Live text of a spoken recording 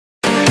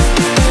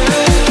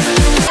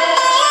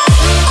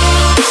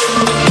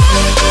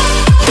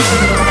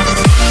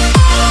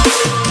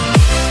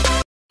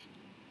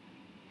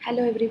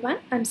everyone,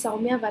 I'm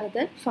Sowmya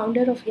Varathan,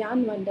 founder of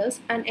Yarn Wonders,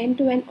 an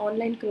end-to-end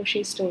online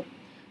crochet store.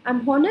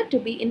 I'm honored to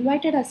be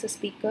invited as a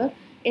speaker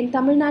in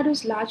Tamil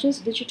Nadu's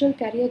largest digital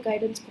career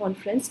guidance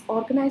conference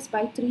organized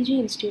by 3G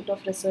Institute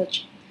of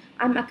Research.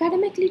 I'm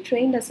academically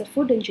trained as a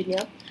food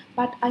engineer,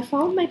 but I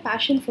found my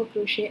passion for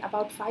crochet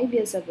about 5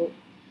 years ago.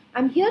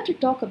 I'm here to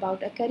talk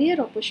about a career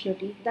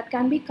opportunity that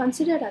can be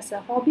considered as a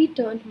hobby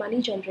turned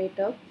money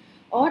generator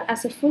or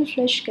as a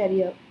full-fledged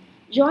career.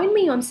 Join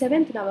me on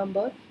 7th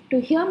November to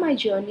hear my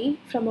journey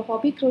from a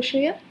hobby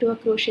crocheter to a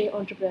crochet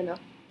entrepreneur.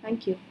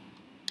 Thank you.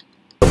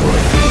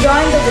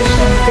 Join the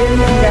vision,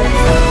 build India.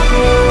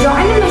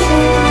 Join the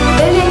mission,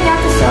 build India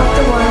to serve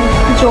the world.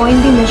 Join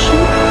the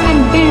mission and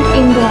build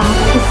India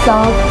to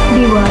serve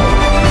the world.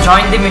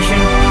 Join the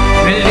mission,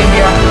 build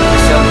India to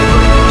serve the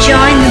world.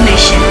 Join the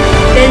mission,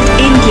 build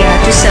India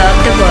to serve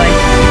the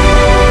world.